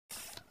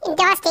in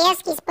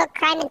Dostoevsky's book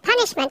Crime and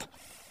Punishment,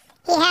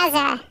 he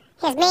has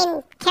his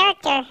main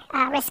character,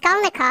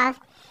 Raskolnikov,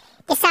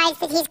 decides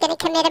that he's going to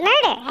commit a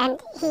murder,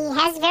 and he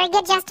has very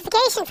good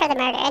justification for the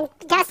murder, and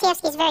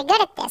Dostoevsky's very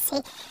good at this.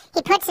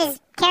 He puts his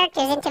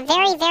characters into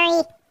very,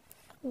 very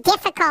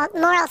difficult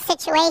moral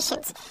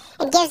situations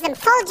and gives them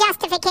full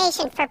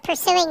justification for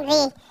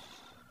pursuing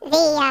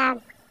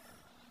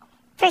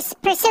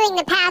pursuing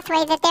the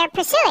pathway that they're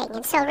pursuing.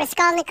 And so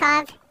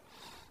Raskolnikov,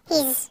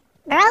 he's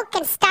broke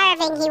and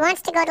starving. He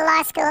wants to go to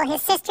law school.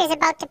 His sister's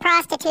about to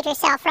prostitute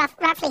herself,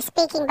 roughly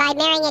speaking, by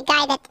marrying a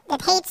guy that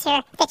hates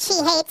her, that she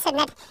hates, and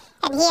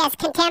he has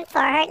contempt for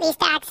her, at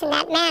least acts in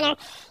that manner.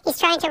 He's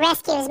trying to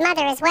rescue his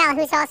mother as well,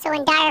 who's also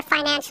in dire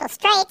financial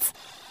straits.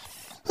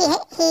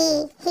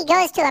 He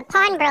goes to a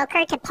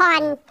pawnbroker to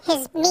pawn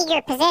his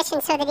meager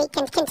possessions so that he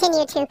can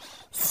continue to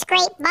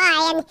scrape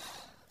by, and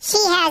she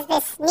has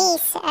this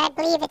niece, I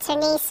believe it's her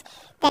niece,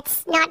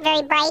 that's not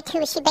very bright,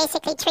 who she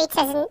basically treats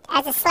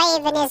as a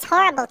slave and is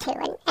horrible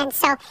to. And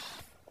so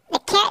the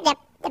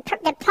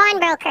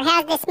pawnbroker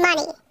has this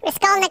money.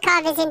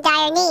 Raskolnikov is in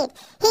dire need.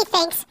 He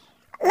thinks,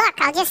 look,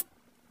 I'll just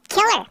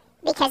kill her,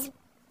 because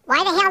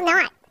why the hell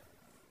not?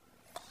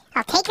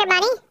 I'll take her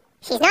money.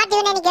 She's not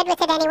doing any good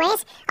with it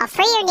anyways. I'll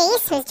free her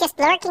niece, who's just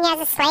lurking as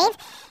a slave.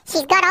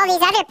 She's got all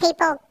these other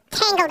people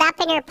tangled up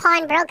in her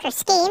pawnbroker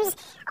schemes.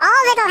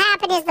 All that'll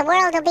happen is the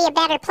world will be a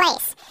better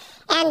place.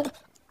 And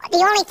the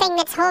only thing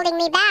that's holding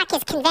me back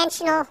is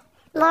conventional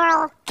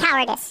moral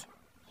cowardice.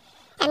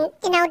 And,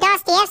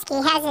 Dostoevsky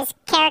has his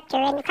character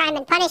in Crime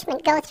and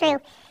Punishment go through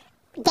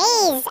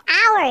days,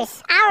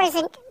 hours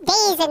and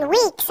days and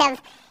weeks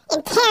of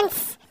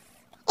intense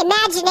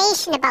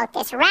imagination about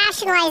this,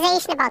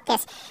 rationalization about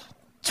this,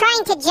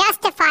 trying to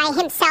justify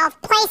himself,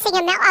 placing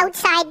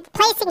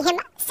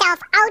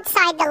himself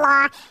outside the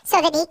law so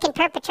that he can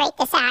perpetrate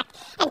this act,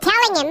 and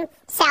telling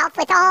himself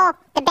with all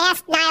the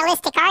best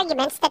nihilistic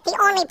arguments that the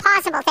only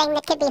possible thing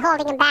that could be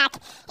holding him back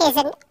is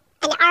an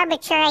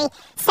arbitrary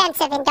sense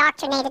of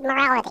indoctrinated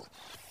morality.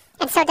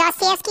 And so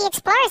Dostoevsky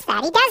explores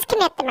that. He does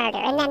commit the murder,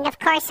 and then, of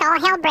course, all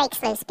hell breaks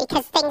loose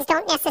because things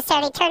don't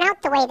necessarily turn out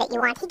the way that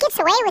you want. He gets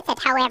away with it,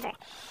 however.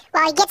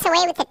 Well, he gets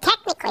away with it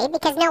technically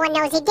because no one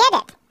knows he did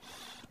it.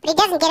 But he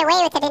doesn't get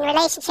away with it in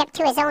relationship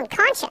to his own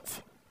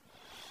conscience.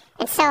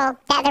 And so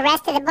the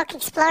rest of the book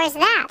explores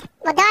that.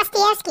 Well,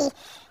 Dostoevsky,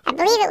 I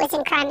believe it was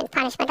in Crime and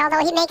Punishment,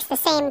 although he makes the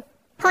same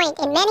point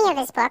in many of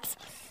his books,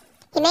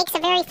 he makes a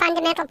very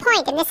fundamental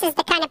point, and this is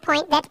the kind of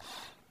point that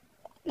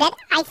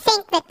I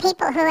think that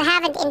people who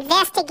haven't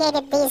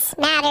investigated these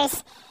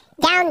matters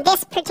down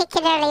this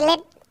particular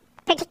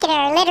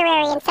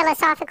literary and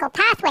philosophical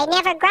pathway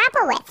never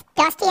grapple with.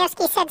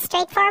 Dostoevsky said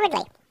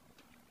straightforwardly,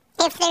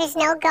 if there's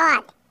no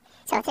God,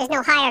 so if there's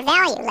no higher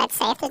value, let's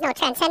say, if there's no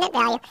transcendent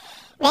value,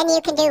 then you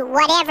can do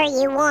whatever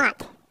you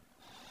want.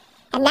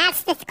 And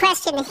that's the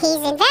question that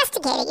he's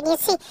investigating. And you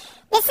see,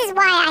 this is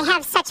why I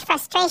have such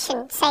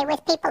frustration, say,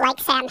 with people like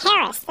Sam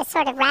Harris, the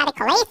sort of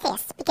radical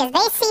atheists, because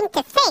they seem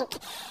to think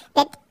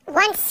that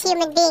once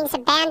human beings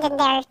abandon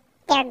their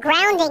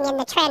grounding in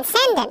the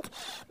transcendent,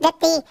 that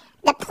the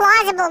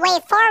plausible way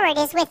forward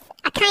is with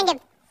a kind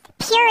of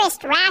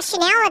purist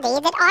rationality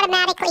that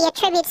automatically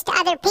attributes to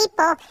other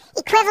people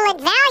equivalent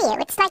value.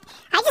 It's like,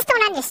 I just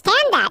don't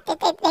understand that.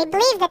 They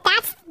believe that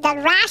that's the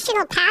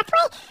rational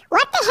pathway?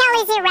 What the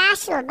hell is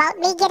irrational about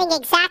me getting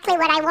exactly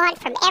what I want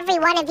from every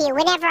one of you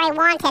whenever I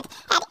want it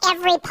at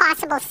every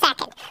possible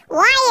second?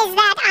 Why is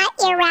that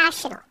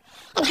irrational?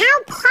 And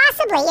how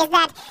possibly is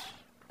that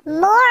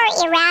more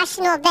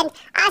irrational than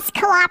us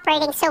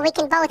cooperating so we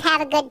can both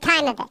have a good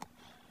time of it?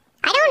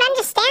 I don't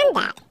understand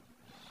that.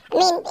 I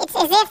mean, it's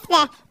as if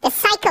the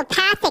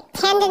psychopathic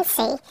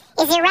tendency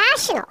is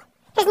irrational.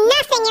 There's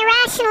nothing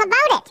irrational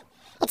about it.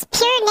 It's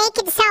pure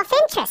naked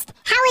self-interest.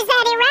 How is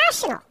that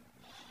irrational?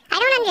 I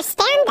don't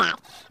understand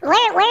that.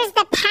 Where's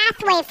the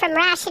pathway from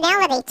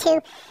rationality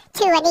to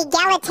an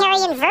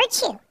egalitarian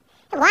virtue?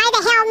 Why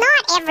the hell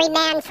not every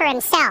man for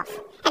himself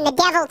and the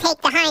devil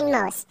take the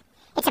hindmost?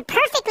 It's a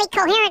perfectly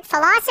coherent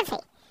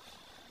philosophy.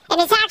 And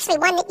it's actually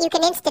one that you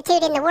can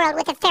institute in the world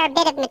with a fair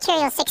bit of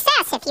material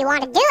success if you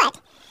want to do it.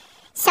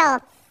 So,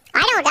 to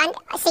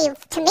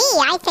me,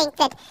 I think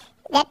that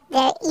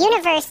the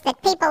universe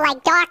that people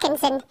like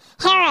Dawkins and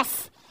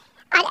Harris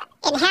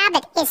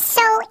inhabit is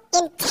so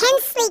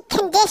intensely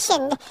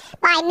conditioned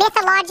by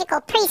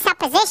mythological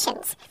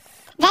presuppositions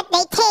that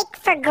they take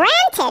for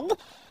granted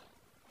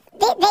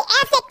the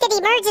ethic that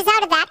emerges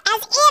out of that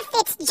as if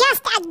it's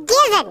just a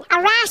given,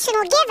 a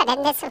rational given.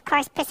 And this, of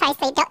course,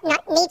 precisely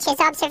not Nietzsche's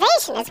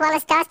observation as well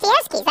as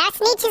Dostoevsky's. That's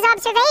Nietzsche's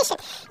observation.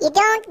 You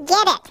don't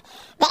get it.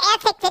 The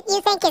ethic that you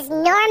think is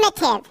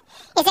normative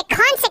is a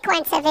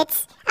consequence of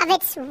its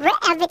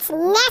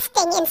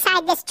nesting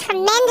inside this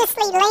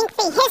tremendously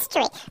lengthy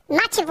history,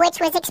 much of which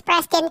was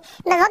expressed in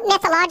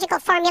mythological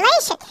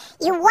formulation.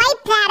 You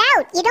wipe that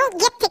out. You don't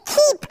get to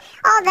keep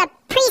all the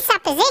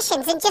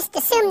presuppositions and just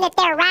assume that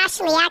they're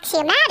rationally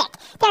axiomatic.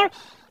 They're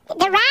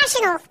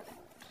rational.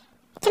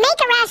 To make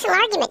a rational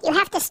argument, you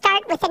have to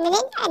start with an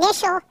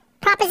initial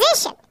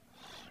proposition.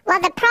 Well,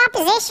 the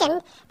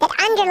proposition that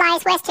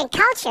underlies Western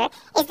culture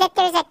is that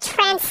there's a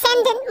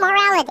transcendent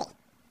morality.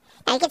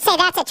 Now, you could say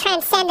that's a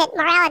transcendent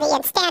morality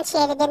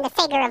instantiated in the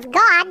figure of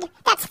God.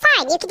 That's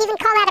fine. You could even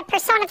call that a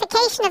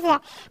personification of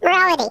the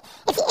morality.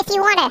 If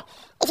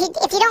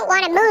you don't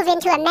want to move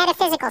into a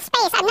metaphysical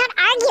space, I'm not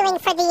arguing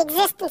for the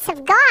existence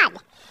of God.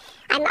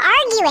 I'm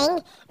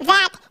arguing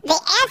that the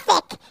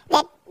ethic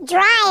that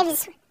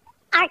drives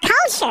our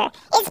culture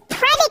is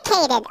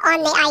predicated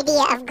on the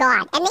idea of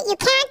God, and that you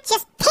can't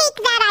just take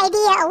that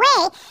idea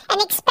away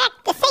and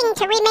expect the thing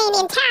to remain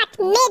intact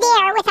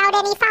mid-air without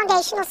any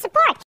foundational support.